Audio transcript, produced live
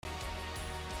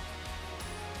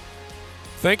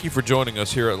Thank you for joining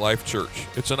us here at Life Church.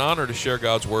 It's an honor to share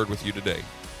God's Word with you today.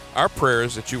 Our prayer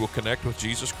is that you will connect with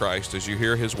Jesus Christ as you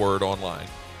hear His Word online.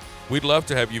 We'd love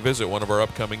to have you visit one of our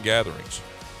upcoming gatherings.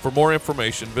 For more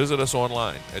information, visit us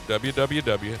online at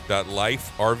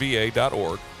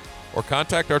www.liferva.org or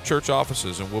contact our church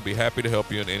offices and we'll be happy to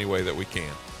help you in any way that we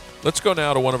can. Let's go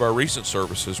now to one of our recent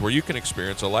services where you can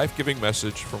experience a life-giving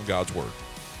message from God's Word.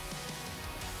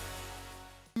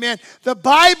 Amen. The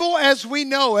Bible as we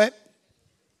know it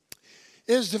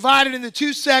is divided into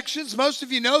two sections. Most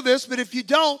of you know this, but if you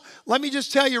don't, let me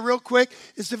just tell you real quick.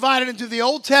 It's divided into the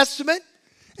Old Testament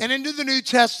and into the New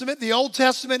Testament. The Old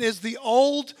Testament is the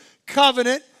old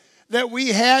covenant that we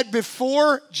had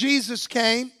before Jesus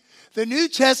came. The New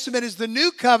Testament is the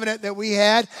new covenant that we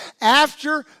had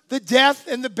after the death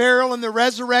and the burial and the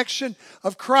resurrection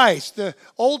of Christ. The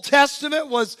Old Testament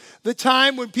was the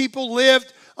time when people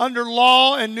lived under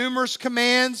law and numerous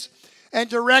commands and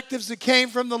directives that came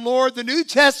from the Lord. The New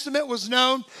Testament was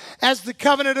known as the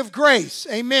covenant of grace.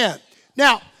 Amen.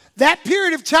 Now, that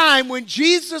period of time when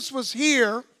Jesus was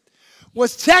here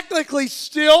was technically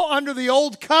still under the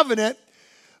old covenant,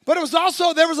 but it was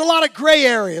also, there was a lot of gray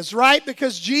areas, right?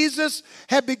 Because Jesus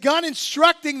had begun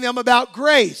instructing them about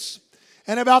grace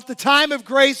and about the time of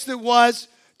grace that was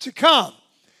to come.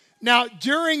 Now,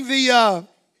 during the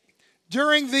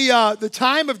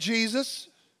time of Jesus,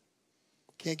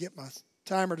 can't get my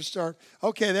timer to start.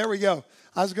 Okay, there we go.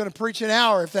 I was going to preach an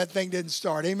hour if that thing didn't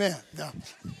start. Amen. No.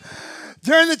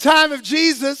 During the time of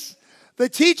Jesus, the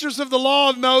teachers of the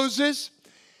law of Moses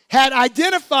had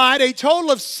identified a total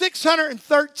of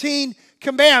 613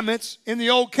 commandments in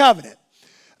the Old Covenant.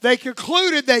 They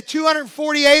concluded that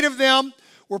 248 of them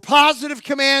were positive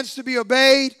commands to be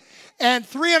obeyed, and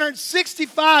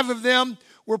 365 of them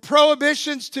were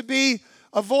prohibitions to be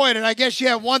avoided. I guess you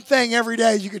have one thing every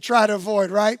day you could try to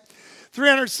avoid, right?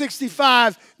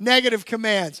 365 negative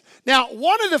commands. Now,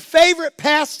 one of the favorite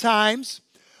pastimes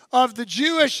of the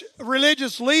Jewish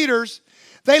religious leaders,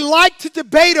 they like to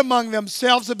debate among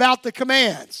themselves about the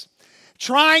commands,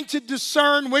 trying to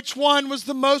discern which one was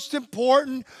the most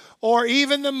important or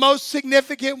even the most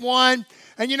significant one.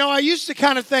 And you know, I used to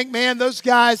kind of think, man, those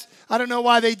guys, I don't know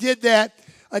why they did that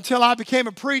until I became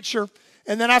a preacher.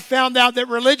 And then I found out that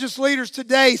religious leaders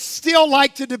today still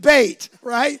like to debate,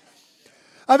 right?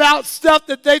 About stuff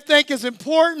that they think is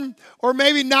important or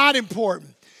maybe not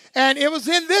important. And it was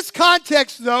in this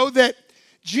context, though, that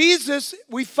Jesus,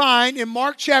 we find in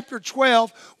Mark chapter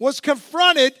 12, was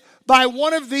confronted by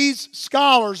one of these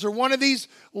scholars or one of these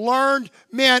learned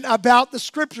men about the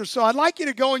Scripture. So I'd like you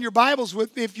to go in your Bibles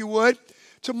with me, if you would,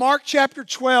 to Mark chapter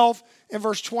 12 and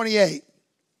verse 28.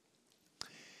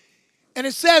 And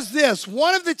it says this: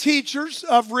 one of the teachers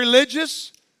of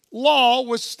religious law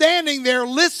was standing there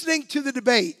listening to the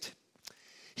debate.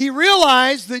 He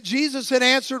realized that Jesus had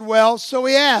answered well, so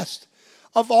he asked,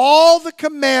 of all the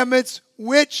commandments,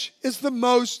 which is the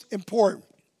most important?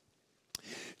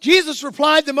 Jesus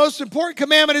replied, the most important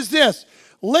commandment is this: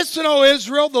 listen, O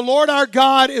Israel, the Lord our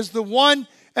God is the one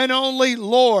and only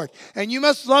Lord. And you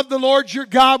must love the Lord your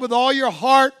God with all your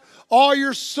heart, all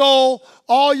your soul,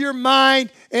 all your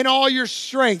mind, and all your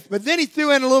strength. But then he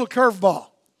threw in a little curveball.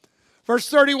 Verse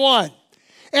 31.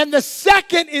 And the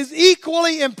second is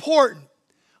equally important.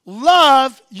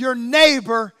 Love your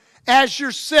neighbor as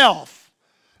yourself.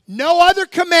 No other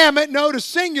commandment, notice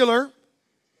singular,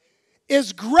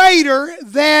 is greater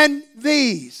than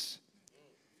these.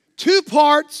 Two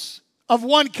parts of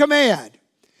one command.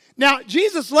 Now,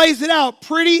 Jesus lays it out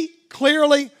pretty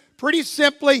clearly, pretty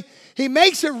simply. He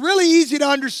makes it really easy to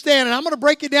understand, and I'm going to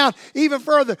break it down even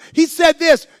further. He said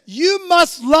this: you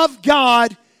must love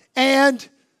God and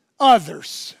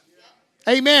others.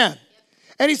 Amen.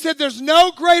 And he said there's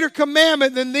no greater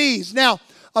commandment than these. Now,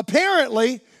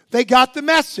 apparently, they got the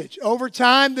message. Over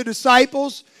time, the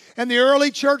disciples and the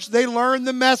early church, they learned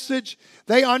the message.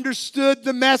 They understood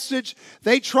the message.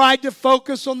 They tried to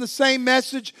focus on the same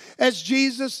message as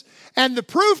Jesus. And the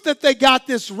proof that they got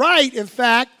this right, in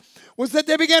fact, was that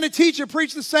they began to teach and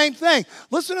preach the same thing.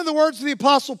 Listen to the words of the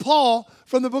Apostle Paul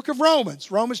from the book of Romans.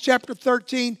 Romans chapter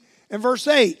 13 and verse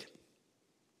 8.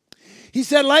 He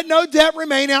said, let no debt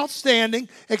remain outstanding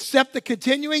except the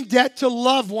continuing debt to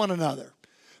love one another.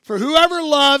 For whoever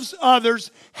loves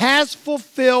others has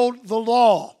fulfilled the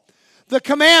law. The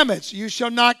commandments: you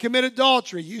shall not commit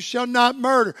adultery, you shall not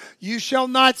murder, you shall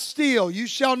not steal, you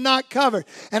shall not covet.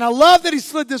 And I love that he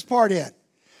slid this part in.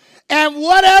 And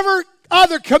whatever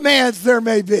other commands there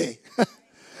may be.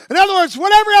 In other words,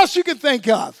 whatever else you can think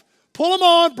of, pull them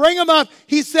on, bring them up.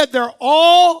 He said they're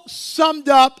all summed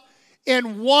up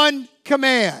in one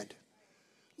command.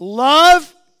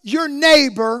 Love your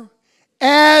neighbor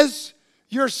as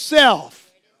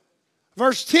yourself.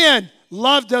 Verse 10,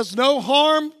 love does no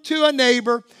harm to a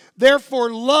neighbor.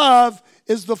 Therefore, love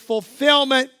is the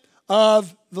fulfillment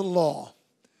of the law.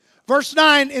 Verse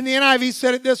 9 in the NIV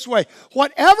said it this way.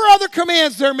 Whatever other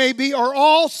commands there may be are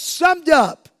all summed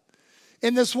up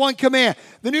in this one command.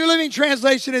 The New Living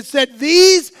Translation, it said,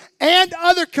 these and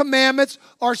other commandments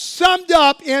are summed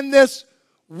up in this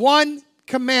one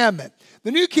commandment.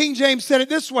 The New King James said it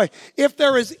this way. If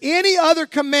there is any other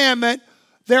commandment,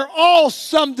 they're all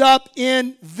summed up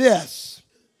in this.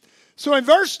 So in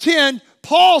verse 10,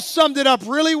 Paul summed it up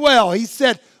really well. He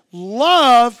said,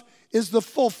 love is the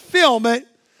fulfillment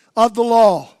of the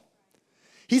law.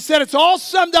 He said it's all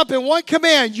summed up in one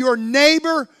command. Your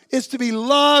neighbor is to be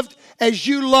loved as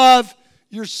you love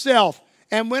yourself.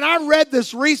 And when I read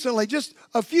this recently, just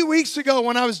a few weeks ago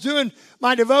when I was doing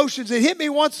my devotions, it hit me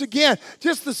once again.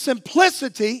 Just the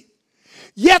simplicity,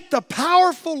 yet the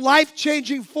powerful,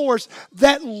 life-changing force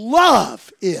that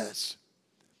love is.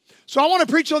 So I want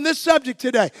to preach on this subject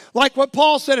today. Like what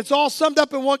Paul said, it's all summed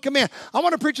up in one command. I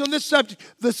want to preach on this subject,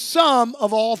 the sum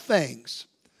of all things.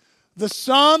 The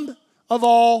sum of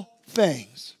all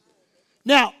things.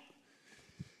 Now,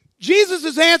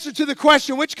 Jesus' answer to the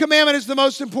question, which commandment is the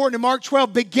most important in Mark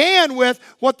 12, began with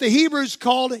what the Hebrews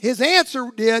called, his answer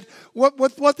did, what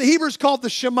the Hebrews called the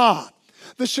Shema.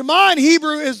 The Shema in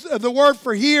Hebrew is the word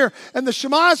for hear, and the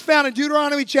Shema is found in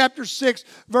Deuteronomy chapter 6,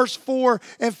 verse 4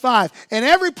 and 5. And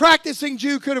every practicing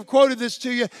Jew could have quoted this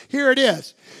to you. Here it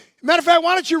is. Matter of fact,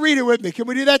 why don't you read it with me? Can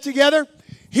we do that together?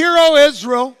 Hear, O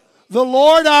Israel, the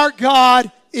Lord our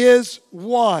God is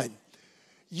one.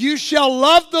 You shall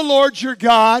love the Lord your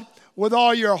God with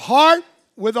all your heart,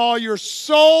 with all your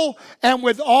soul, and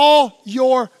with all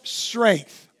your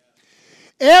strength.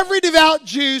 Every devout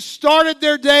Jew started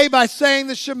their day by saying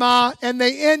the Shema, and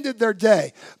they ended their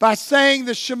day by saying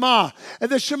the Shema. And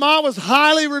the Shema was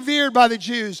highly revered by the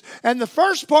Jews. And the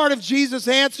first part of Jesus'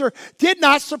 answer did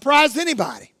not surprise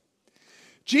anybody.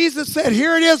 Jesus said,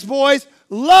 here it is, boys.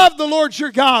 Love the Lord your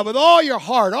God with all your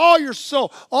heart, all your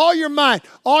soul, all your mind,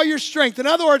 all your strength. In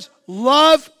other words,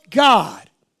 love God.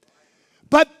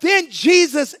 But then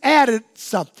Jesus added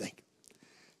something.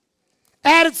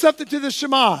 Added something to the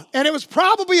Shema. And it was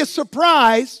probably a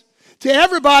surprise to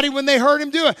everybody when they heard him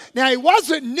do it. Now, it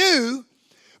wasn't new,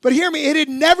 but hear me, it had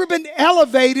never been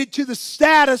elevated to the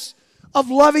status of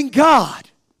loving God.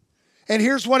 And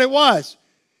here's what it was.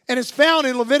 And it's found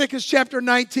in Leviticus chapter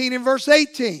 19 and verse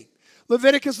 18.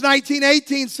 Leviticus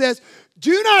 19:18 says,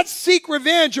 do not seek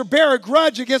revenge or bear a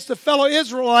grudge against a fellow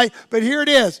Israelite, but here it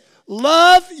is.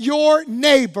 Love your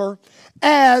neighbor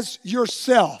as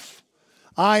yourself.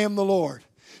 I am the Lord.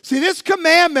 See, this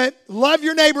commandment, love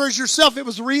your neighbor as yourself, it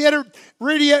was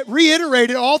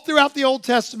reiterated all throughout the Old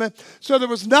Testament. So there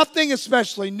was nothing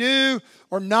especially new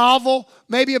or novel,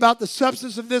 maybe about the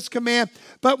substance of this command.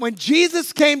 But when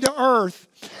Jesus came to earth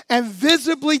and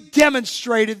visibly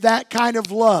demonstrated that kind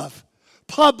of love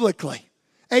publicly,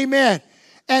 amen.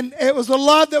 And it was a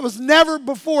love that was never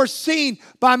before seen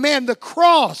by man. The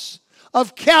cross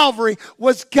of Calvary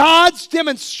was God's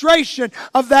demonstration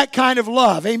of that kind of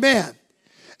love. Amen.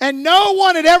 And no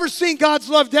one had ever seen God's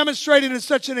love demonstrated in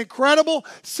such an incredible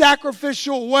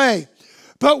sacrificial way.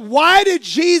 But why did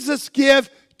Jesus give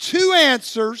two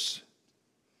answers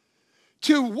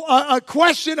to a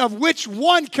question of which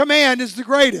one command is the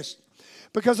greatest?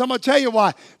 Because I'm going to tell you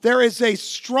why. There is a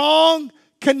strong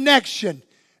connection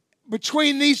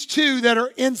between these two that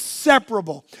are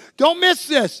inseparable. Don't miss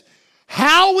this.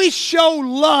 How we show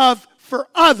love for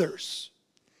others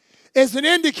is an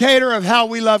indicator of how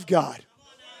we love God.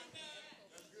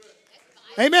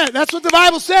 Amen. That's what the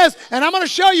Bible says. And I'm going to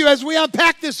show you as we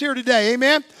unpack this here today.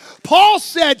 Amen. Paul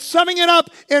said, summing it up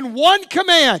in one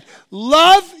command,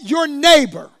 love your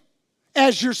neighbor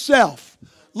as yourself.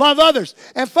 Love others.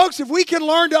 And folks, if we can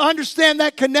learn to understand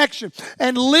that connection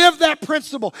and live that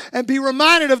principle and be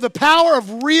reminded of the power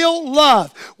of real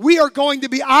love, we are going to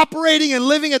be operating and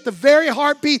living at the very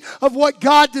heartbeat of what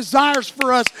God desires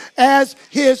for us as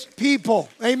His people.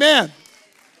 Amen.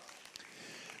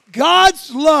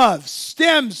 God's love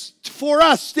stems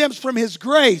from His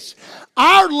grace.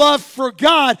 Our love for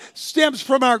God stems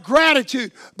from our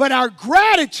gratitude, but our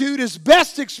gratitude is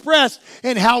best expressed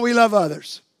in how we love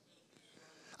others.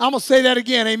 I'm going to say that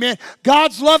again, amen.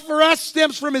 God's love for us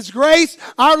stems from His grace.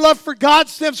 Our love for God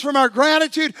stems from our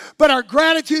gratitude, but our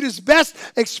gratitude is best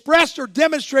expressed or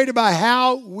demonstrated by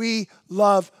how we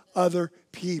love other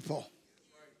people.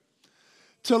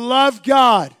 To love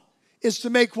God is to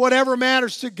make whatever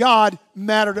matters to God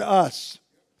matter to us.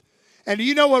 And do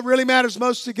you know what really matters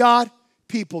most to God?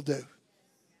 People do.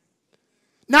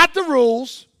 Not the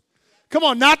rules. Come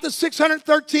on, not the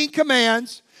 613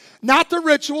 commands, not the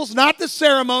rituals, not the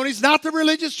ceremonies, not the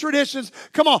religious traditions.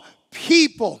 Come on,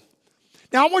 people.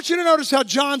 Now, I want you to notice how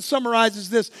John summarizes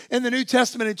this in the New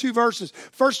Testament in 2 verses.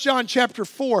 1 John chapter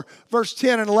 4, verse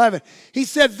 10 and 11. He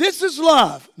said, this is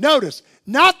love. Notice,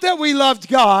 not that we loved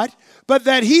God, but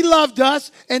that he loved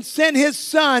us and sent his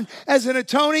son as an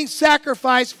atoning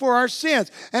sacrifice for our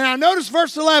sins. And now notice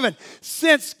verse 11.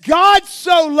 Since God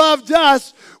so loved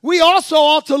us, we also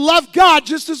ought to love God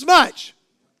just as much.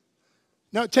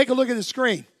 Now, take a look at the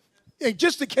screen,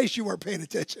 just in case you weren't paying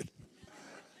attention.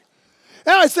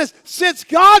 Now it says, since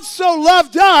God so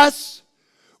loved us,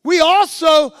 we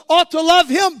also ought to love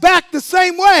him back the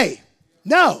same way.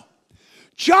 No.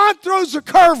 John throws a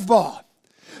curveball.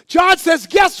 John says,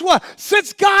 guess what?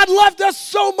 Since God loved us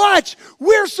so much,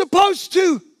 we're supposed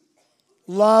to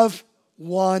love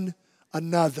one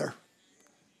another.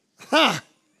 Huh.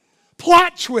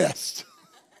 Plot twist.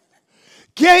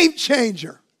 Game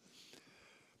changer.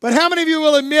 But how many of you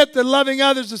will admit that loving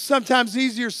others is sometimes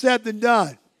easier said than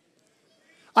done?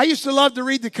 I used to love to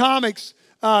read the comics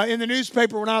in the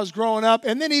newspaper when I was growing up.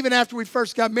 And then even after we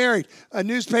first got married,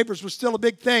 newspapers were still a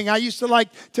big thing. I used to like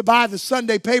to buy the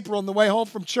Sunday paper on the way home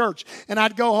from church. And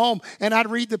I'd go home and I'd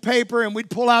read the paper and we'd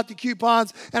pull out the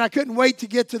coupons. And I couldn't wait to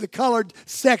get to the colored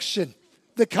section,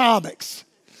 the comics.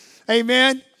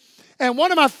 Amen. And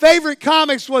one of my favorite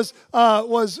comics was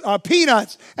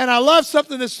Peanuts. And I love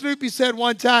something that Snoopy said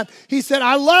one time. He said,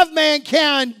 I love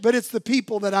mankind, but it's the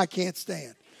people that I can't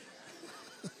stand.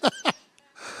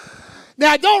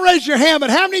 Now, don't raise your hand,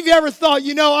 but how many of you ever thought,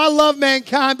 I love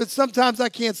mankind, but sometimes I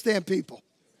can't stand people?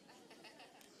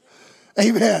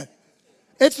 Amen.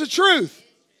 It's the truth.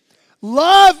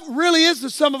 Love really is the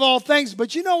sum of all things,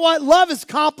 but you know what? Love is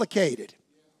complicated.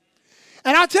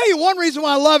 And I'll tell you one reason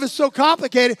why love is so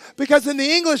complicated, because in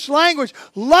the English language,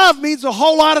 love means a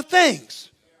whole lot of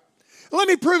things. Let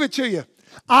me prove it to you.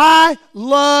 I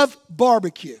love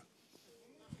barbecue.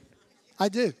 I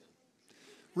do.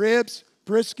 Ribs,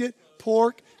 brisket,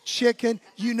 pork, chicken,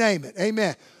 you name it.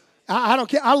 Amen. I don't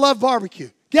care. I love barbecue.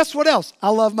 Guess what else? I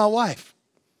love my wife.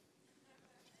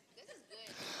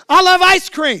 I love ice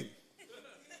cream.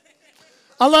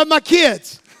 I love my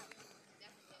kids.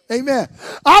 Amen.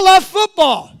 I love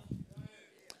football.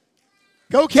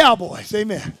 Go Cowboys.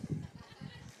 Amen.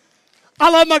 I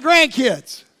love my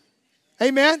grandkids.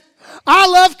 Amen. I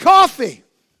love coffee.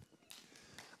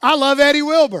 I love Eddie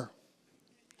Wilbur.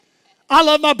 I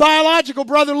love my biological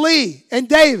brother Lee and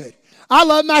David. I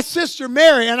love my sister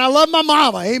Mary, and I love my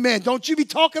mama. Amen. Don't you be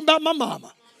talking about my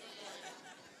mama.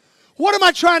 What am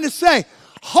I trying to say?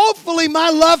 Hopefully my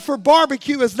love for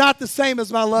barbecue is not the same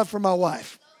as my love for my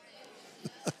wife.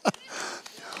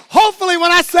 Hopefully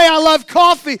when I say I love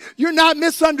coffee, you're not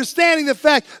misunderstanding the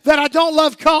fact that I don't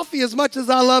love coffee as much as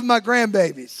I love my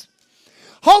grandbabies.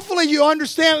 Hopefully you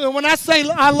understand that when I say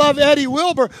I love Eddie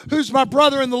Wilbur, who's my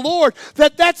brother in the Lord,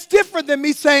 that's different than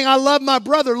me saying I love my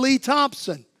brother Lee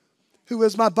Thompson, who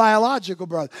is my biological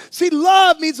brother. See,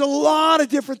 love means a lot of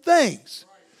different things.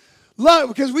 Love,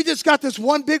 because we just got this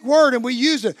one big word and we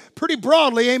use it pretty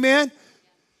broadly, amen?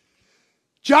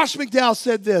 Josh McDowell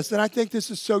said this, and I think this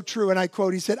is so true, and I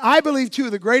quote, he said, I believe two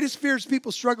of the greatest fears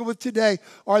people struggle with today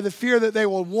are the fear that they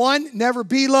will, one, never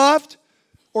be loved,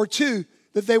 or two,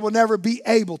 that they will never be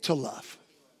able to love.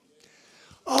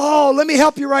 Oh, let me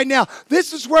help you right now.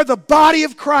 This is where the body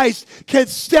of Christ can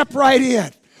step right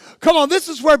in. Come on, this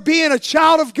is where being a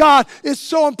child of God is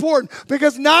so important,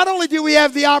 because not only do we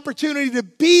have the opportunity to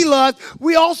be loved,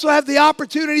 we also have the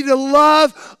opportunity to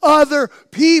love other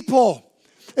people.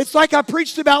 It's like I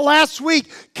preached about last week.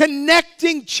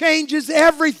 Connecting changes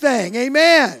everything.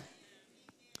 Amen.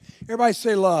 Everybody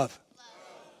say love.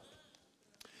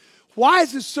 Why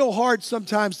is it so hard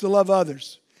sometimes to love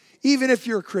others, even if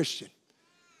you're a Christian?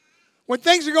 When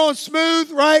things are going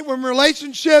smooth, right? When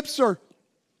relationships are,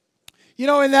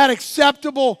 in that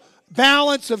acceptable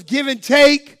balance of give and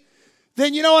take,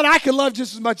 then you know what? I can love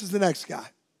just as much as the next guy.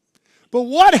 But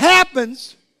what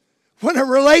happens when a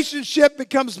relationship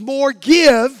becomes more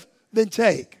give than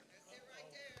take?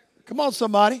 Come on,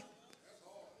 somebody.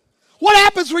 What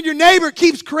happens when your neighbor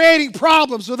keeps creating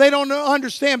problems so they don't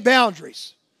understand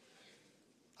boundaries?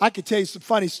 I could tell you some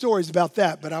funny stories about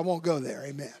that, but I won't go there.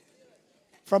 Amen.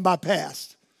 From my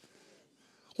past.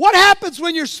 What happens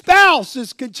when your spouse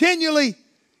is continually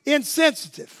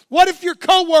insensitive? What if your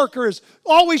coworker is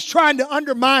always trying to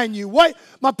undermine you?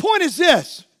 My point is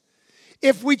this.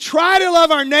 If we try to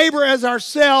love our neighbor as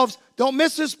ourselves, don't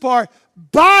miss this part,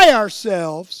 by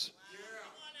ourselves,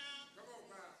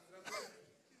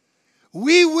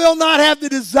 we will not have the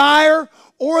desire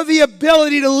or the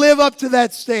ability to live up to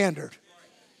that standard.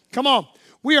 Come on.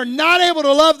 We are not able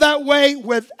to love that way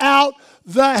without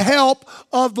the help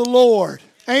of the Lord.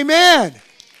 Amen.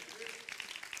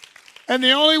 And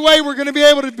the only way we're going to be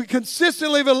able to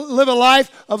consistently live a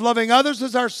life of loving others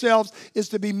as ourselves is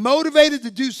to be motivated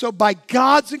to do so by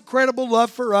God's incredible love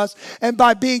for us and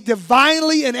by being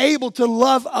divinely enabled to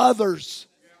love others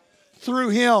through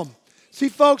Him. See,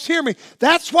 folks, hear me.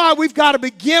 That's why we've got to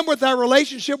begin with our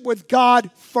relationship with God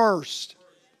first.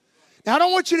 Now, I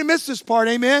don't want you to miss this part,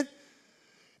 amen?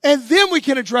 And then we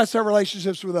can address our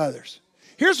relationships with others.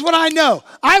 Here's what I know.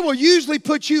 I will usually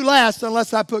put you last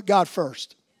unless I put God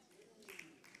first.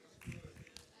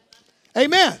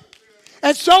 Amen.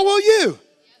 And so will you.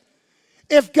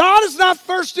 If God is not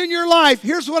first in your life,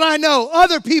 here's what I know.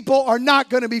 Other people are not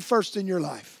going to be first in your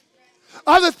life.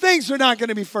 Other things are not going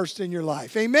to be first in your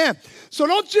life. Amen. So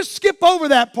don't just skip over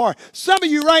that part. Some of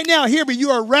you right now, hear me, you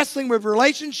are wrestling with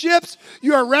relationships.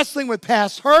 You are wrestling with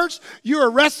past hurts. You are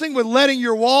wrestling with letting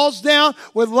your walls down,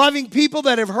 with loving people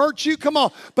that have hurt you. Come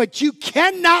on. But you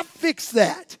cannot fix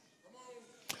that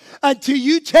until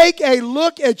you take a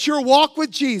look at your walk with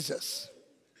Jesus.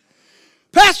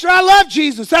 Pastor, I love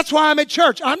Jesus. That's why I'm at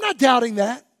church. I'm not doubting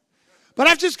that. But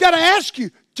I've just got to ask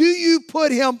you, do you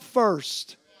put Him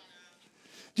first?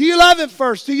 Do you love Him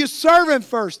first? Do you serve Him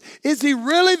first? Is He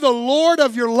really the Lord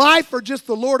of your life or just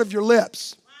the Lord of your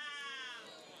lips?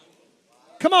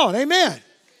 Come on, amen.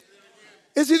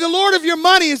 Is He the Lord of your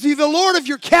money? Is He the Lord of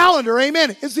your calendar?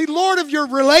 Amen. Is He Lord of your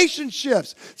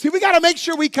relationships? See, we got to make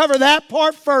sure we cover that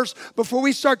part first before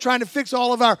we start trying to fix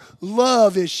all of our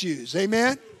love issues.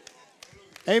 Amen.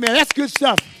 Amen. That's good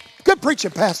stuff. Good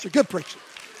preaching, Pastor. Good preaching.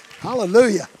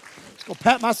 Hallelujah. Just going to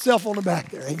pat myself on the back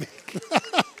there. Amen.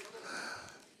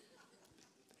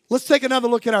 Let's take another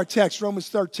look at our text, Romans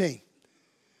 13,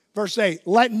 verse 8.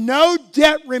 Let no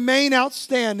debt remain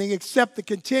outstanding except the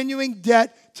continuing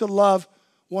debt to love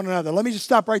one another. Let me just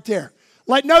stop right there.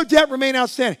 Let no debt remain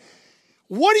outstanding.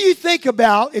 What do you think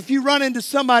about if you run into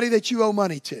somebody that you owe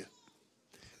money to?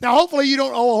 Now, hopefully you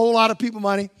don't owe a whole lot of people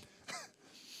money.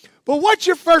 But what's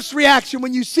your first reaction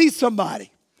when you see somebody?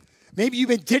 Maybe you've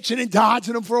been ditching and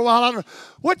dodging them for a while. I don't know.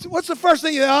 What's the first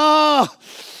thing you think?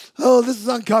 Oh, this is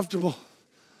uncomfortable.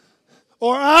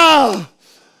 Or, I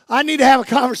need to have a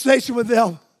conversation with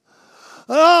them.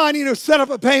 Oh, I need to set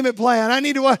up a payment plan. I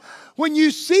need to. When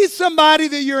you see somebody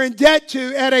that you're in debt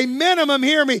to, at a minimum,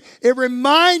 hear me, it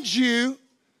reminds you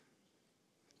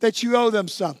that you owe them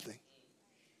something.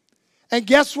 And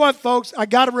guess what, folks? I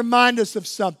got to remind us of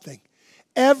something.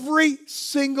 Every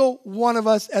single one of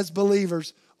us as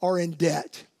believers are in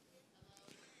debt.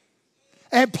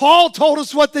 And Paul told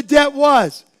us what the debt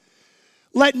was.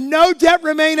 Let no debt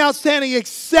remain outstanding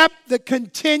except the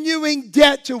continuing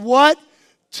debt to what?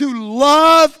 To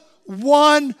love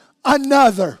one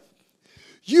another.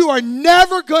 You are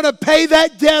never going to pay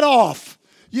that debt off.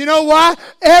 You know why?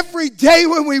 Every day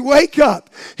when we wake up,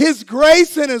 His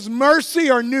grace and His mercy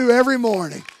are new every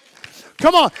morning.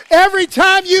 Come on. Every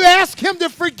time you ask Him to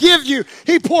forgive you,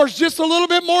 He pours just a little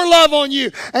bit more love on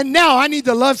you. And now I need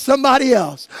to love somebody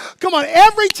else. Come on.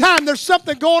 Every time there's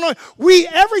something going on,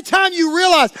 every time you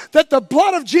realize that the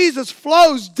blood of Jesus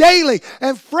flows daily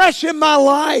and fresh in my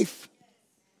life,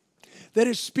 that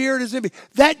His Spirit is in me,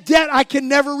 that debt I can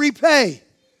never repay.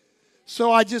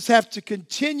 So I just have to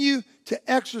continue to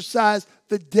exercise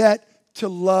the debt to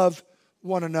love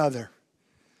one another.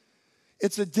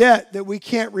 It's a debt that we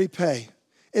can't repay.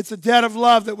 It's a debt of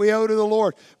love that we owe to the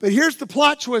Lord. But here's the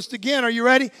plot twist again. Are you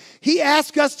ready? He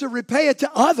asks us to repay it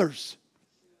to others,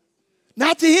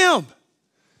 not to Him.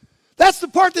 That's the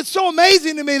part that's so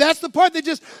amazing to me. That's the part that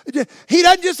He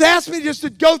doesn't just ask me just to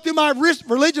go through my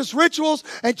religious rituals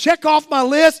and check off my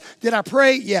list. Did I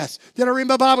pray? Yes. Did I read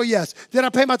my Bible? Yes. Did I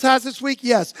pay my tithes this week?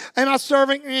 Yes. Am I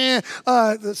serving?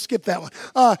 Skip that one.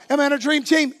 Am I on a dream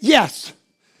team? Yes.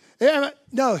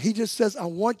 No, He just says, I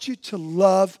want you to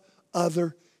love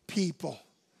other people.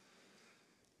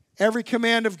 Every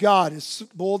command of God is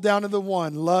boiled down to the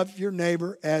one, love your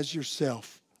neighbor as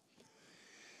yourself.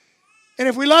 And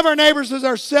if we love our neighbors as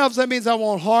ourselves, that means I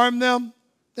won't harm them.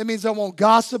 That means I won't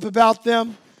gossip about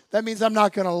them. That means I'm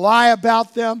not going to lie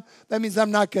about them. That means I'm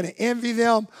not going to envy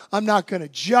them. I'm not going to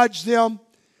judge them.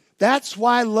 That's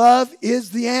why love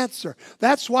is the answer.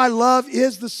 That's why love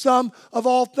is the sum of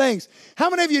all things.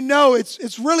 How many of you know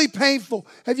it's really painful?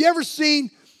 Have you ever seen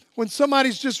when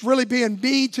somebody's just really being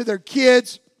mean to their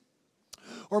kids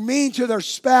or mean to their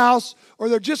spouse, or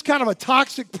they're just kind of a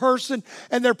toxic person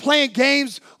and they're playing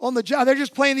games on the job? They're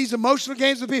just playing these emotional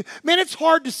games with people. Man, it's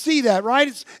hard to see that,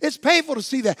 right? It's painful to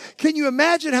see that. Can you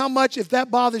imagine how much, if that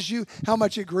bothers you, how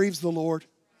much it grieves the Lord?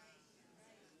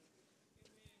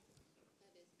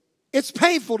 It's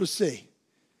painful to see.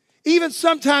 Even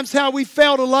sometimes how we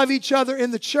fail to love each other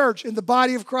in the church, in the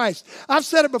body of Christ. I've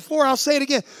said it before, I'll say it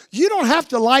again. You don't have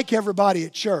to like everybody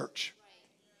at church,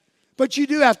 but you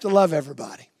do have to love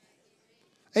everybody.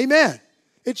 Amen.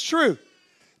 It's true.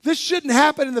 This shouldn't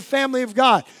happen in the family of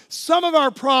God. Some of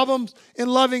our problems in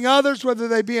loving others, whether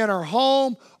they be in our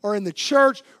home or in the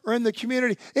church or in the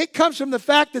community, it comes from the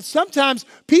fact that sometimes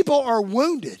people are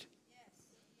wounded.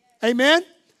 Amen?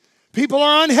 People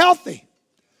are unhealthy.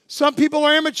 Some people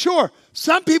are immature.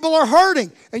 Some people are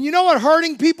hurting. And you know what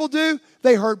hurting people do?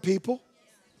 They hurt people.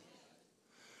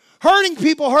 Hurting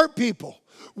people hurt people.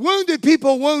 Wounded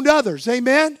people wound others.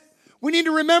 Amen? We need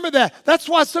to remember that. That's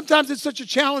why sometimes it's such a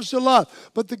challenge to love.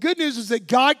 But the good news is that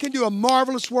God can do a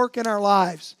marvelous work in our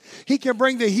lives. He can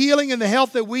bring the healing and the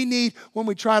health that we need when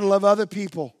we try to love other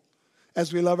people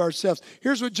as we love ourselves.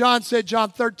 Here's what John said, John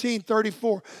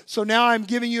 13:34. So now I'm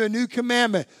giving you a new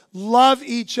commandment. Love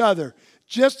each other,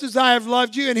 just as I have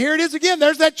loved you. And here it is again.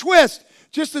 There's that twist.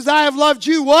 Just as I have loved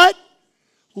you, what?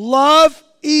 Love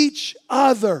each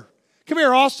other. Come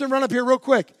here, Austin. Run up here real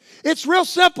quick. It's real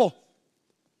simple.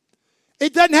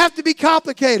 It doesn't have to be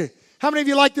complicated. How many of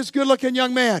you like this good-looking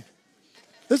young man?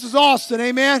 This is Austin,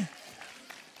 amen?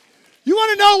 You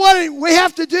want to know what we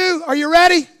have to do? Are you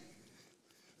ready?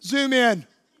 Zoom in,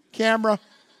 camera.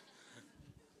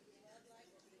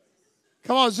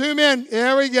 Come on, zoom in.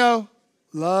 There we go.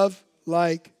 Love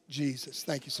like Jesus.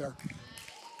 Thank you, sir.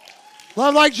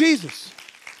 Love like Jesus.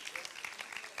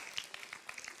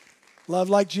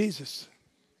 Love like Jesus.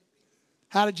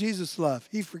 How did Jesus love?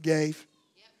 He forgave.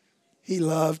 He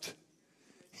loved.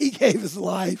 He gave his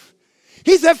life.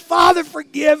 He said, Father,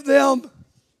 forgive them.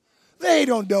 They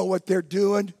don't know what they're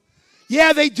doing.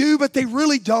 Yeah, they do, but they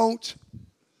really don't.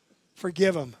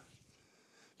 Forgive them.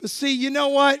 But see, you know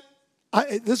what?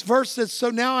 This verse says, so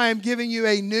now I am giving you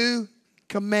a new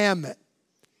commandment.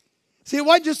 See, it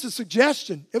wasn't just a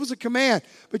suggestion. It was a command.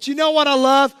 But you know what I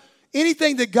love?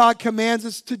 Anything that God commands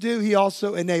us to do, He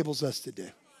also enables us to do.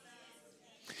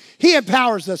 He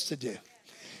empowers us to do.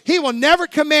 He will never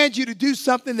command you to do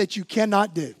something that you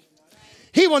cannot do.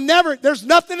 He will never, there's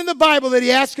nothing in the Bible that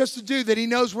He asks us to do that He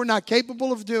knows we're not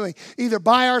capable of doing, either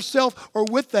by ourselves or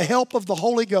with the help of the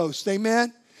Holy Ghost.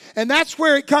 Amen? And that's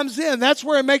where it comes in. That's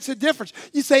where it makes a difference.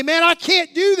 You say, man, I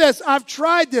can't do this. I've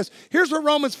tried this. Here's what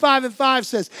Romans 5:5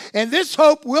 says. And this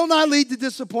hope will not lead to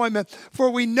disappointment, for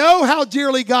we know how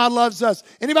dearly God loves us.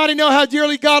 Anybody know how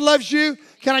dearly God loves you?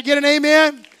 Can I get an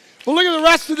amen? Well, look at the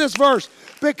rest of this verse.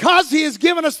 Because He has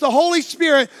given us the Holy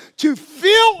Spirit to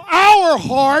fill our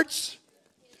hearts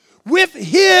with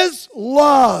His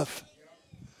love.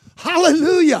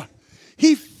 Hallelujah.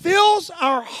 He fills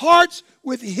our hearts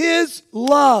with His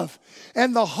love.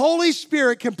 And the Holy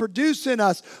Spirit can produce in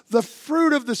us the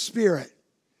fruit of the Spirit.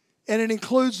 And it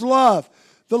includes love.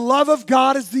 The love of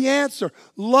God is the answer.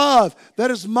 Love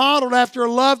that is modeled after a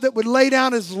love that would lay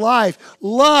down His life.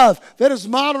 Love that is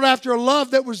modeled after a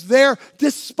love that was there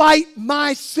despite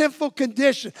my sinful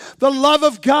condition. The love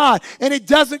of God. And it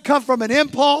doesn't come from an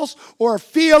impulse or a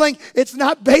feeling. It's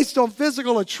not based on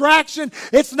physical attraction.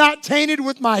 It's not tainted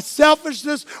with my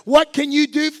selfishness. What can you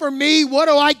do for me? What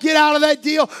do I get out of that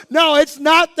deal? No, it's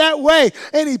not that way.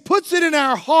 And He puts it in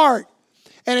our heart.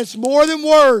 And it's more than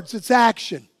words. It's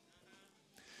action.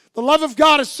 The love of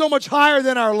God is so much higher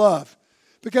than our love.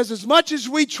 Because as much as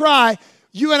we try,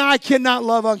 you and I cannot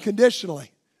love unconditionally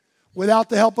without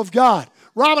the help of God.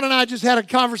 Robin and I just had a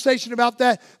conversation about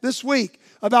that this week,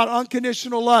 about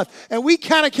unconditional love. And we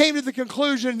kind of came to the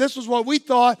conclusion, this was what we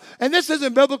thought, and this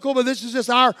isn't biblical, but this is just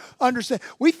our understanding.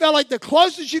 We felt like the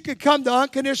closest you could come to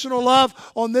unconditional love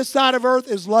on this side of earth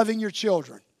is loving your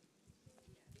children.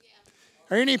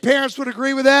 Are any parents would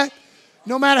agree with that?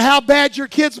 No matter how bad your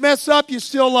kids mess up, you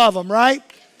still love them, right?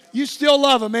 You still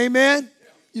love them, amen?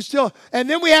 You still, and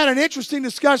then we had an interesting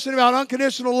discussion about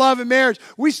unconditional love in marriage.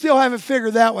 We still haven't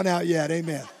figured that one out yet,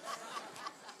 amen?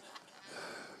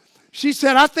 She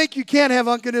said, I think you can't have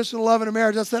unconditional love in a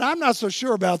marriage. I said, I'm not so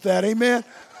sure about that, amen?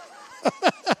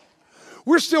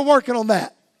 We're still working on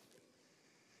that.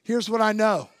 Here's what I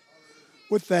know.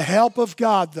 With the help of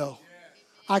God, though,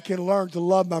 I can learn to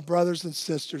love my brothers and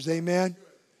sisters, amen?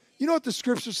 You know what the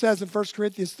scripture says in 1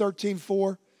 Corinthians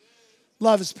 13:4?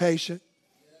 Love is patient.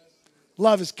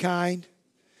 Love is kind.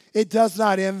 It does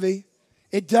not envy.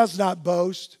 It does not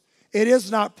boast. It is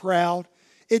not proud.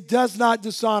 It does not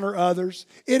dishonor others.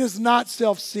 It is not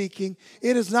self-seeking.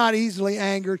 It is not easily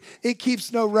angered. It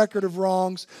keeps no record of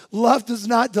wrongs. Love does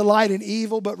not delight in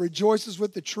evil, but rejoices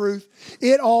with the truth.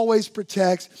 It always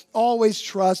protects, always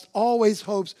trusts, always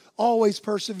hopes, always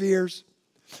perseveres.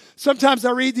 Sometimes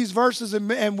I read these verses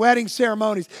in wedding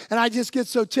ceremonies, and I just get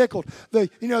so tickled.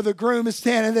 The groom is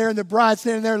standing there, and the bride's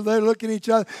standing there, and they're looking at each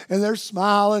other, and they're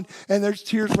smiling, and there's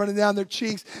tears running down their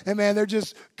cheeks, and man, they're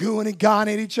just gooing and gawing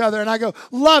at each other. And I go,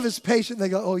 love is patient. And they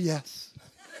go, oh, yes.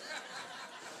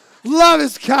 Love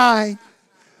is kind.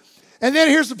 And then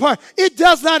here's the part. It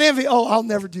does not envy. Oh, I'll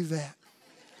never do that.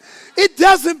 It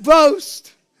doesn't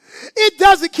boast. It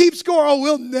doesn't keep score. Oh,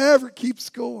 we'll never keep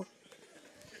score.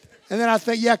 And then I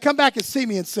think, yeah, come back and see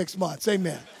me in 6 months.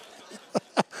 Amen.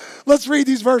 Let's read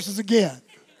these verses again.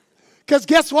 Because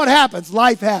guess what happens?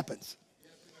 Life happens.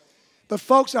 But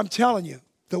folks, I'm telling you,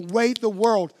 the way the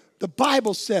world, the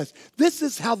Bible says, this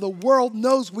is how the world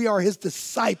knows we are his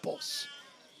disciples.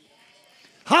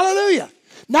 Hallelujah.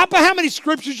 Not by how many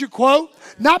scriptures you quote,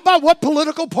 not by what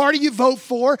political party you vote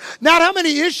for, not how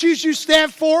many issues you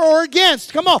stand for or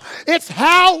against. Come on. It's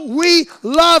how we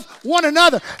love one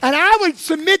another. And I would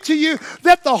submit to you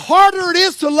that the harder it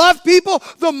is to love people,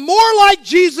 the more like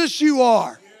Jesus you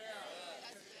are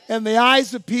in the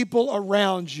eyes of people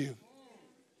around you.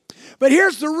 But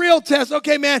here's the real test.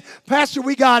 Okay, man, Pastor,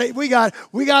 we got it. We got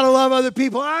to love other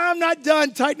people. I'm not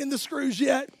done tightening the screws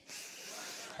yet.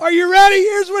 Are you ready?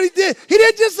 Here's what he did. He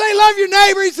didn't just say love your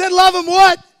neighbor. He said love him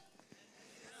what?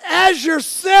 As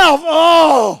yourself.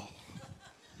 Oh.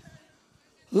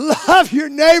 Love your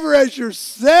neighbor as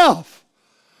yourself.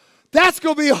 That's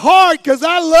going to be hard because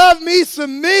I love me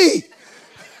some me.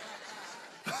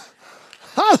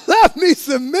 I love me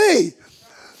some me.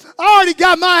 I already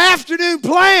got my afternoon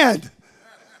planned.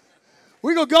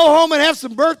 We're going to go home and have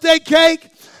some birthday cake.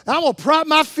 I'm going to prop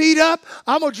my feet up.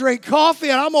 I'm going to drink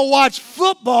coffee, and I'm going to watch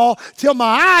football till my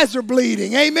eyes are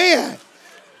bleeding. Amen.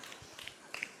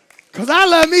 Because I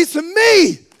love me some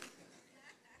me.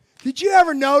 Did you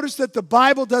ever notice that the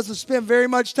Bible doesn't spend very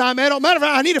much time? Matter of fact,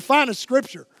 I need to find a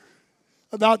scripture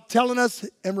about telling us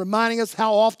and reminding us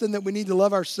how often that we need to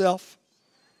love ourselves.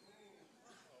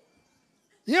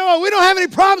 You know what? We don't have any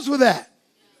problems with that.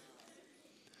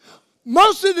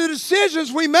 Most of the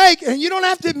decisions we make, and you don't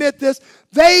have to admit this,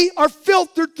 they are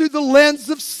filtered through the lens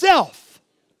of self.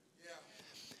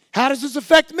 How does this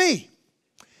affect me?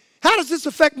 How does this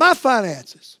affect my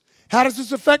finances? How does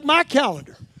this affect my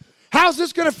calendar? How is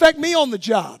this going to affect me on the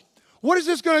job? What is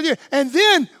this going to do? And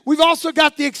then we've also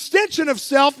got the extension of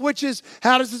self, which is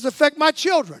how does this affect my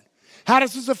children? How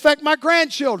does this affect my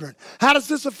grandchildren? How does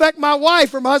this affect my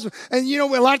wife or my husband? And you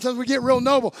know, a lot of times we get real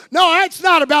noble. No, it's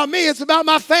not about me. It's about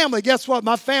my family. Guess what?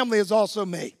 My family is also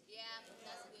me.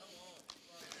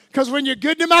 Because when you're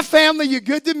good to my family, you're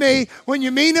good to me. When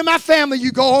you're mean to my family,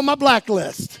 you go on my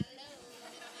blacklist.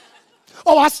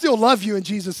 Oh, I still love you in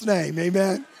Jesus' name.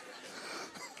 Amen.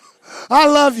 I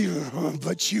love you,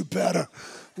 but you better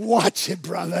watch it,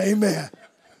 brother. Amen.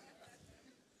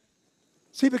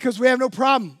 See, because we have no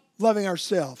problem loving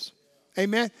ourselves.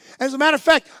 Amen. As a matter of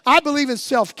fact, I believe in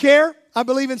self-care. I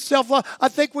believe in self-love. I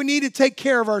think we need to take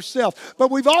care of ourselves.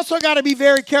 But we've also got to be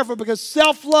very careful because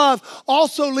self-love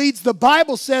also leads, the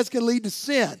Bible says, can lead to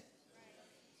sin.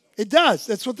 It does.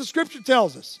 That's what the scripture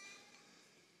tells us.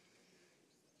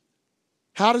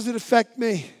 How does it affect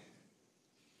me?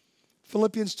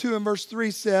 Philippians 2 and verse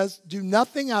 3 says, do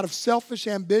nothing out of selfish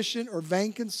ambition or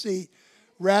vain conceit,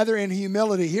 rather in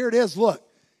humility. Here it is, look.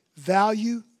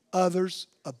 Value others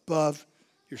above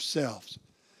yourselves.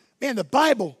 Man, the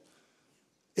Bible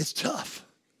is tough.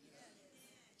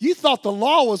 You thought the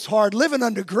law was hard, living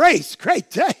under grace. Great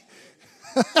day.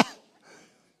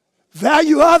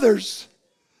 Value others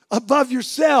above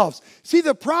yourselves. See,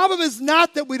 the problem is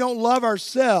not that we don't love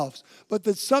ourselves, but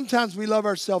that sometimes we love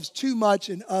ourselves too much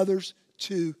and others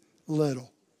too little.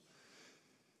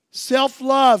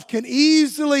 Self-love can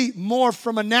easily morph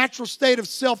from a natural state of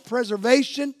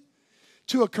self-preservation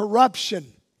to a corruption,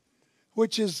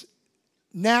 which is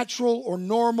natural or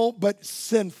normal, but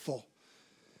sinful.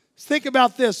 Think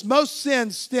about this. Most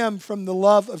sins stem from the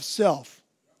love of self.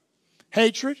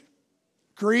 Hatred,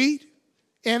 greed,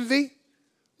 envy,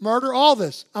 murder, all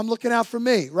this. I'm looking out for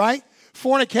me, right?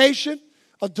 Fornication,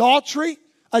 adultery,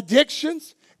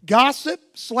 addictions, gossip,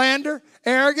 slander,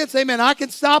 arrogance. Amen. I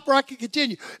can stop or I can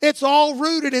continue. It's all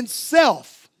rooted in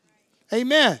self.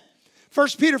 Amen. 1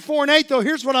 Peter 4 and 8, though,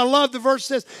 here's what I love. The verse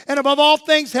says, and above all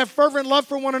things, have fervent love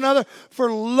for one another,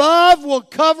 for love will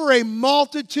cover a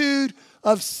multitude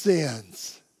of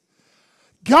sins.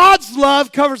 God's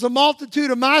love covers a multitude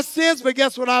of my sins, but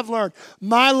guess what I've learned?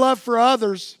 My love for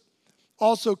others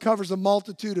also covers a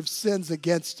multitude of sins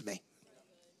against me.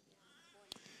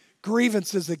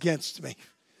 Grievances against me.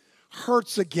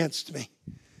 Hurts against me.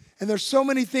 And there's so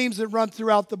many themes that run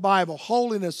throughout the Bible.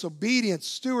 Holiness, obedience,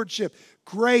 stewardship,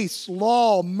 grace,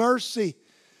 law, mercy.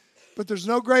 But there's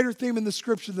no greater theme in the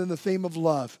Scripture than the theme of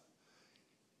love.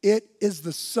 It is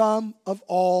the sum of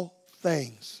all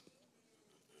things.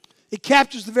 It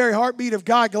captures the very heartbeat of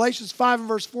God. Galatians 5 and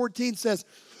verse 14 says,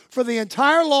 for the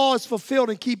entire law is fulfilled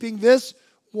in keeping this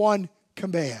one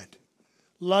command.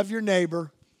 Love your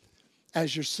neighbor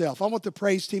as yourself. I want the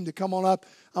praise team to come on up.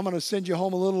 I'm going to send you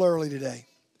home a little early today.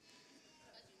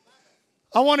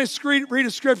 I want to read a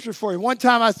scripture for you. One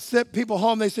time I sent people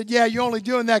home. They said, yeah, you're only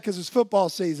doing that because it's football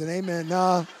season. Amen.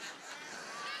 No.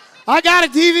 I got a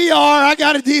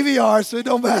DVR, so it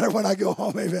don't matter when I go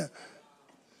home. Amen.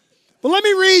 But let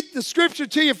me read the scripture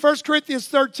to you, 1 Corinthians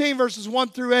 13, verses 1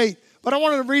 through 8. But I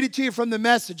wanted to read it to you from the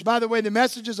Message. By the way, the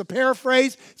Message is a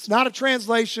paraphrase. It's not a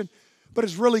translation, but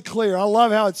it's really clear. I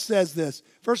love how it says this.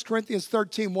 1 Corinthians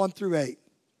 13, 1 through 8.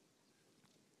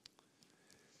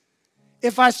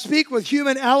 If I speak with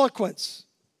human eloquence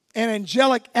and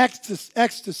angelic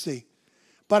ecstasy,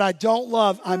 but I don't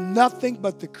love, I'm nothing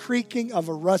but the creaking of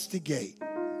a rusty gate.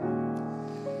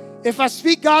 If I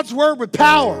speak God's word with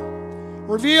power,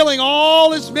 revealing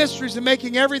all his mysteries and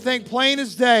making everything plain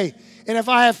as day, and if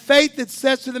I have faith that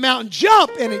says to the mountain,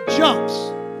 jump, and it jumps,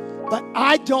 but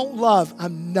I don't love,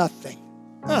 I'm nothing.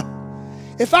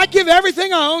 If I give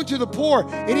everything I own to the poor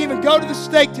and even go to the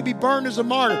stake to be burned as a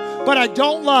martyr, but I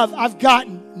don't love, I've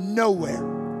gotten nowhere.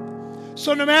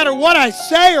 So no matter what I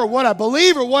say or what I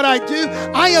believe or what I do,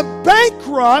 I am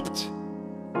bankrupt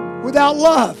without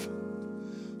love.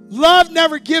 Love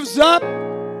never gives up.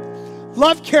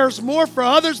 Love cares more for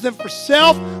others than for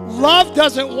self. Love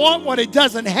doesn't want what it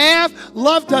doesn't have.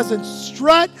 Love doesn't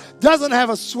strut, doesn't have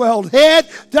a swelled head,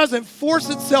 doesn't force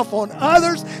itself on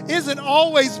others, isn't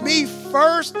always me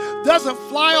first, doesn't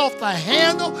fly off the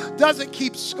handle, doesn't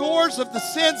keep scores of the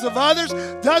sins of others,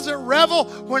 doesn't revel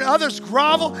when others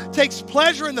grovel, takes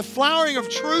pleasure in the flowering of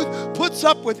truth, puts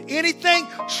up with anything,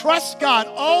 trusts God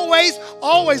always,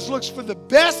 always looks for the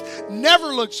best, never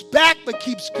looks back, but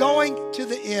keeps going to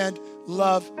the end.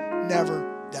 Love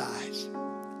never dies.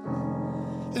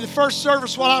 In the first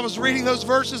service, while I was reading those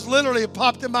verses, literally it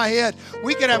popped in my head.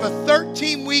 We could have a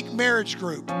 13-week marriage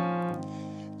group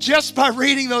just by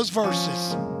reading those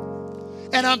verses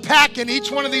and unpacking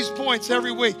each one of these points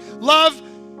every week. Love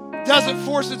doesn't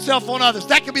force itself on others.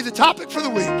 That could be the topic for the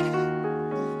week.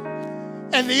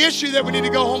 And the issue that we need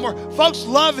to go home more. Folks,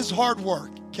 love is hard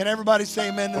work. Can everybody say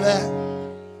amen to that?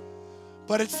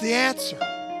 But it's the answer.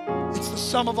 It's the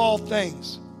sum of all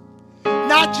things.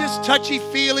 Not just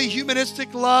touchy-feely,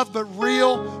 humanistic love, but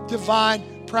real,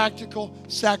 divine, practical,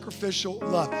 sacrificial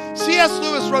love. C.S.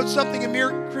 Lewis wrote something in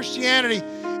Mere Christianity,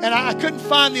 and I couldn't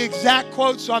find the exact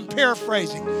quote, so I'm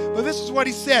paraphrasing. But this is what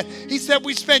he said. He said,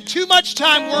 we spend too much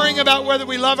time worrying about whether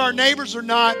we love our neighbors or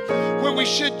not, when we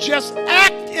should just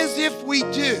act as if we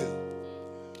do.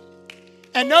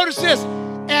 And notice this,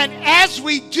 and as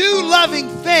we do loving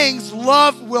things,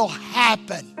 love will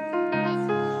happen.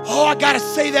 Oh, I got to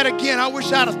say that again. I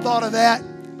wish I'd have thought of that.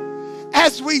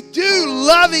 As we do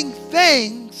loving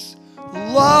things,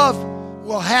 love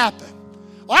will happen.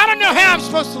 Well, I don't know how I'm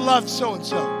supposed to love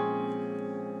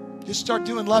so-and-so. Just start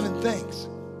doing loving things.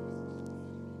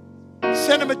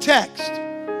 Send them a text.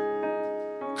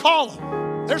 Call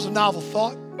them. There's a novel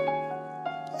thought.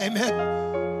 Amen.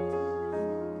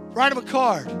 Write them a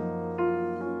card.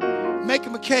 Make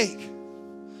them a cake.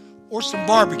 Or some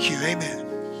barbecue. Amen.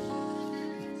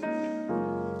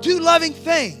 Do loving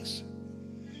things.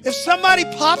 If somebody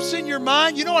pops in your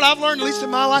mind, you know what I've learned, at least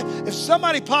in my life? If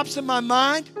somebody pops in my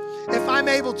mind, if I'm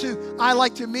able to, I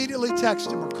like to immediately text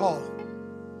them or call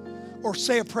them or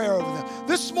say a prayer over them.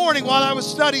 This morning while I was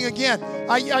studying again,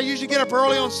 I usually get up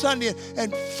early on Sunday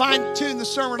and fine-tune the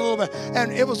sermon a little bit.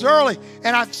 And it was early,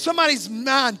 and somebody's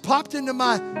mind popped into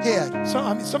my head.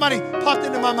 Somebody popped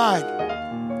into my mind.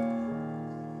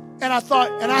 And I thought,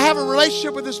 and I have a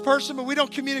relationship with this person, but we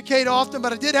don't communicate often,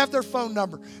 but I did have their phone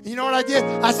number. And you know what I did?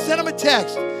 I sent them a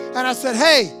text, and I said,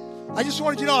 hey, I just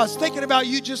wanted you to know I was thinking about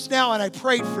you just now, and I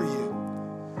prayed for you.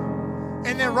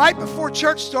 And then right before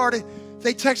church started,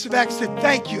 they texted back and said,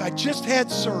 thank you. I just had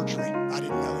surgery. I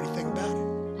didn't know anything about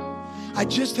it. I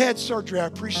just had surgery. I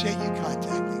appreciate you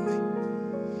contacting me.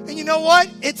 And you know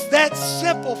what? It's that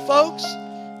simple, folks.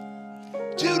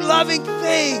 Do loving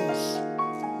things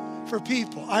for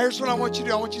people. Here's what I want you to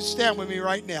do. I want you to stand with me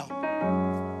right now.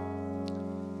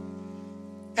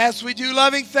 As we do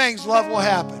loving things, love will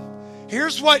happen.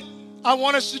 Here's what I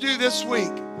want us to do this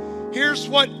week. Here's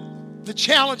what the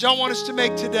challenge I want us to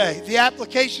make today, the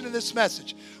application of this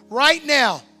message. Right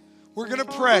now, we're going to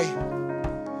pray,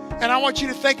 and I want you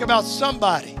to think about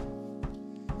somebody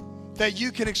that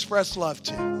you can express love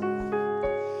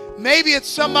to. Maybe it's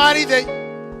somebody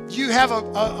that you have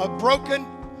a broken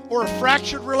or a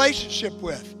fractured relationship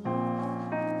with.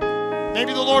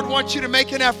 Maybe the Lord wants you to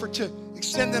make an effort to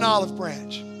extend an olive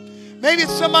branch. Maybe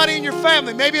it's somebody in your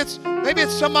family. Maybe it's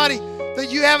somebody that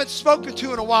you haven't spoken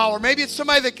to in a while, or maybe it's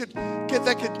somebody that could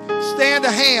stand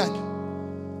a hand,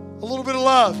 a little bit of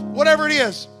love. Whatever it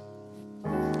is,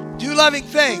 do loving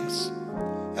things,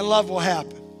 and love will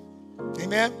happen.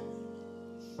 Amen.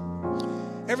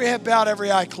 Every head bowed,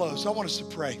 every eye closed. I want us to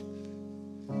pray.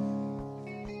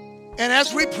 And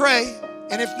as we pray,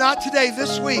 and if not today,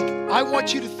 this week, I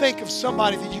want you to think of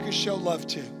somebody that you can show love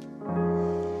to.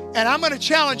 And I'm going to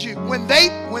challenge you, when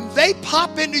they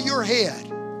pop into your head,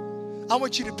 I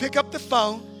want you to pick up the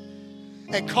phone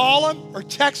and call them or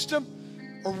text them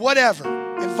or whatever.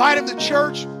 Invite them to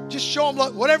church. Just show them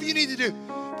love, whatever you need to do.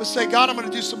 But say, God, I'm going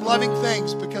to do some loving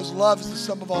things because love is the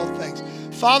sum of all things.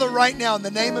 Father, right now, in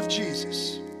the name of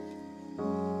Jesus,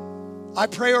 I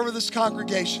pray over this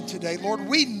congregation today. Lord,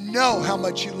 we know how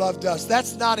much you loved us.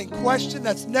 That's not in question.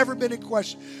 That's never been in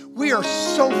question. We are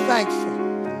so thankful.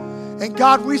 And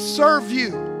God, we serve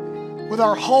you with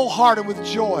our whole heart and with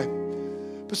joy.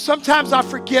 But sometimes I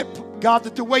forget, God,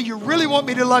 that the way you really want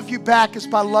me to love you back is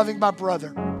by loving my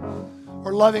brother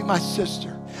or loving my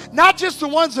sister. Not just the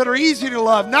ones that are easy to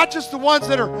love, not just the ones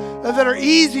that are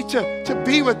easy to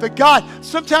be with, but God,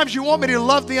 sometimes you want me to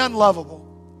love the unlovable.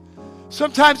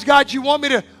 Sometimes, God, you want me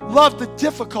to love the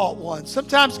difficult ones.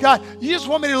 Sometimes, God, you just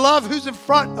want me to love who's in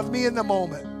front of me in the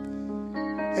moment.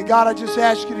 And God, I just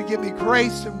ask you to give me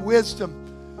grace and wisdom.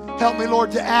 Help me,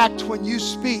 Lord, to act when you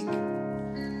speak.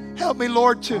 Help me,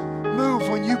 Lord, to move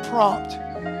when you prompt.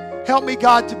 Help me,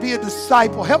 God, to be a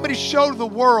disciple. Help me to show the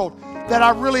world that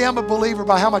I really am a believer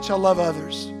by how much I love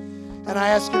others. And I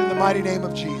ask it in the mighty name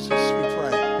of Jesus, we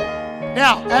pray.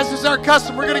 Now, as is our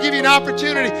custom, we're going to give you an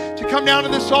opportunity to come down to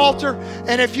this altar.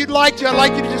 And if you'd like to, I'd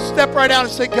like you to just step right out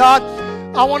and say, God,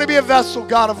 I want to be a vessel,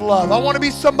 God, of love. I want to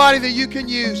be somebody that you can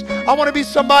use. I want to be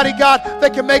somebody, God,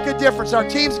 that can make a difference. Our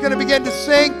team's going to begin to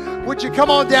sing. Would you come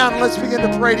on down and let's begin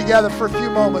to pray together for a few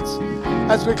moments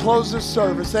as we close this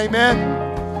service. Amen.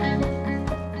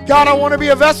 God, I want to be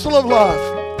a vessel of love.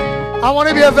 I want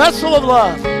to be a vessel of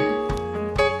love.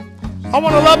 I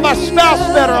want to love my spouse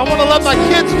better. I want to love my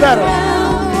kids better.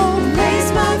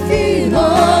 Place my feet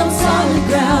on solid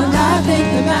ground. I thank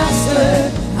the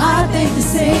Master. I thank the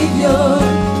Savior,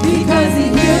 because He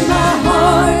healed my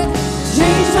heart,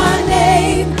 changed my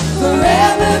name,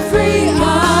 forever free.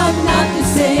 I'm not the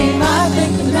same. I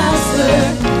thank the Master.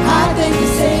 I thank the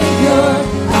Savior.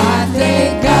 I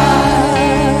thank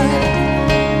God.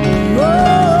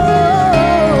 Whoa.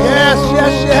 Yes,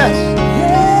 yes, yes.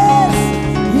 Yes,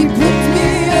 He picked me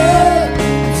up,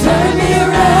 turned me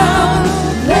around,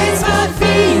 placed my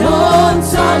feet on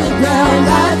solid ground.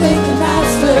 I thank the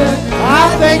Master.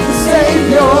 I thank the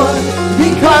Savior,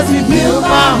 because He healed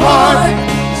my heart,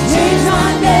 changed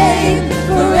my name,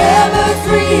 forever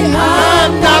free.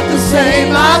 I'm not the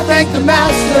same. I thank the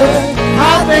Master.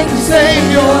 I thank the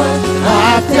Savior.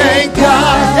 I thank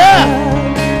God. Yeah.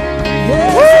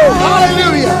 Woo!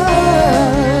 Hallelujah.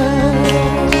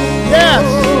 Yes.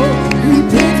 He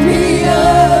picked me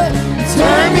up,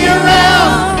 Turn me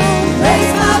around.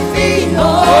 placed my feet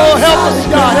on. Oh, help us,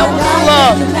 God. Help us to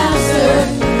love. the Master.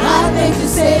 I thank the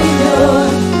Savior.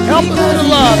 Help us to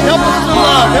love. Help us to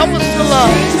love. Help us to love.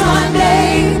 Change my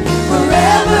name,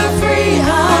 forever free.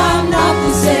 I'm not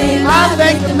the same. I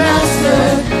thank the Master.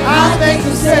 I thank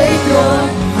the Savior.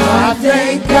 I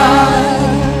thank God.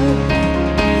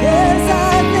 Yes,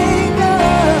 I thank God.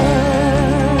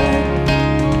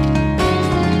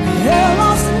 Hell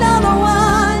lost another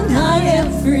one. I am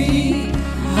free.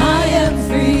 I am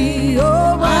free.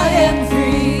 Oh, I am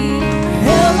free.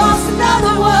 Hell lost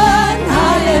another one.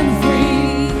 I am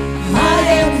free. I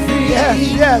am free. Yes,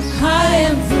 yes. I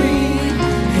am free.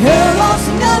 Hell lost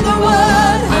another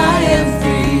one. I am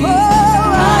free. Oh,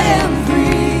 I am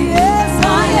free. Yes,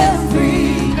 I am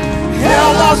free.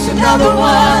 Hell lost another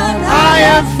one. I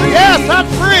am free. Yes, I'm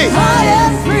free. I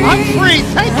am free. I'm free.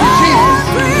 Thank you, I am Jesus.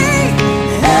 free.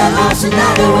 Hell lost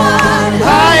another one.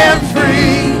 I am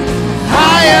free.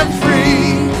 I am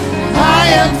free. I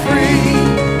am free.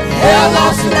 Hell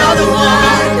lost another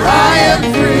one. I am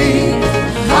free.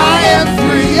 I am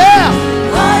free. Yeah.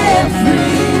 I am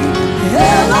free.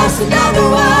 Hell lost another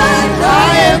one.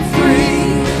 I am free.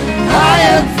 I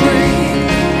am free.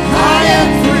 I am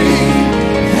free.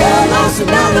 Hell lost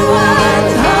another one.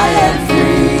 I am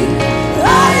free.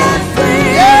 I am free.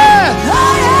 Yeah.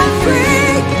 I am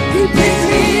free. You picked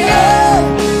me up,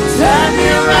 turned me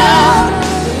around,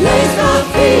 placed my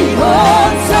feet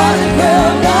on solid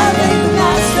ground. I thank the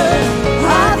Master.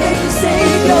 I thank the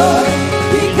Savior.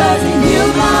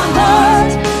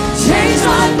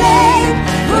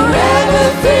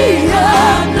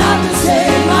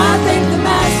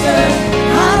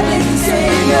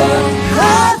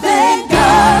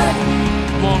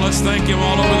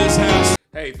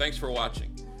 Thanks for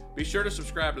watching. Be sure to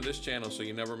subscribe to this channel so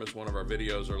you never miss one of our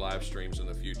videos or live streams in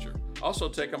the future. Also,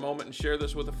 take a moment and share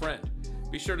this with a friend.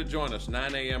 Be sure to join us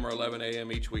 9 a.m. or 11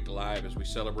 a.m. each week live as we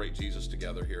celebrate Jesus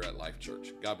together here at Life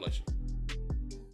Church. God bless you.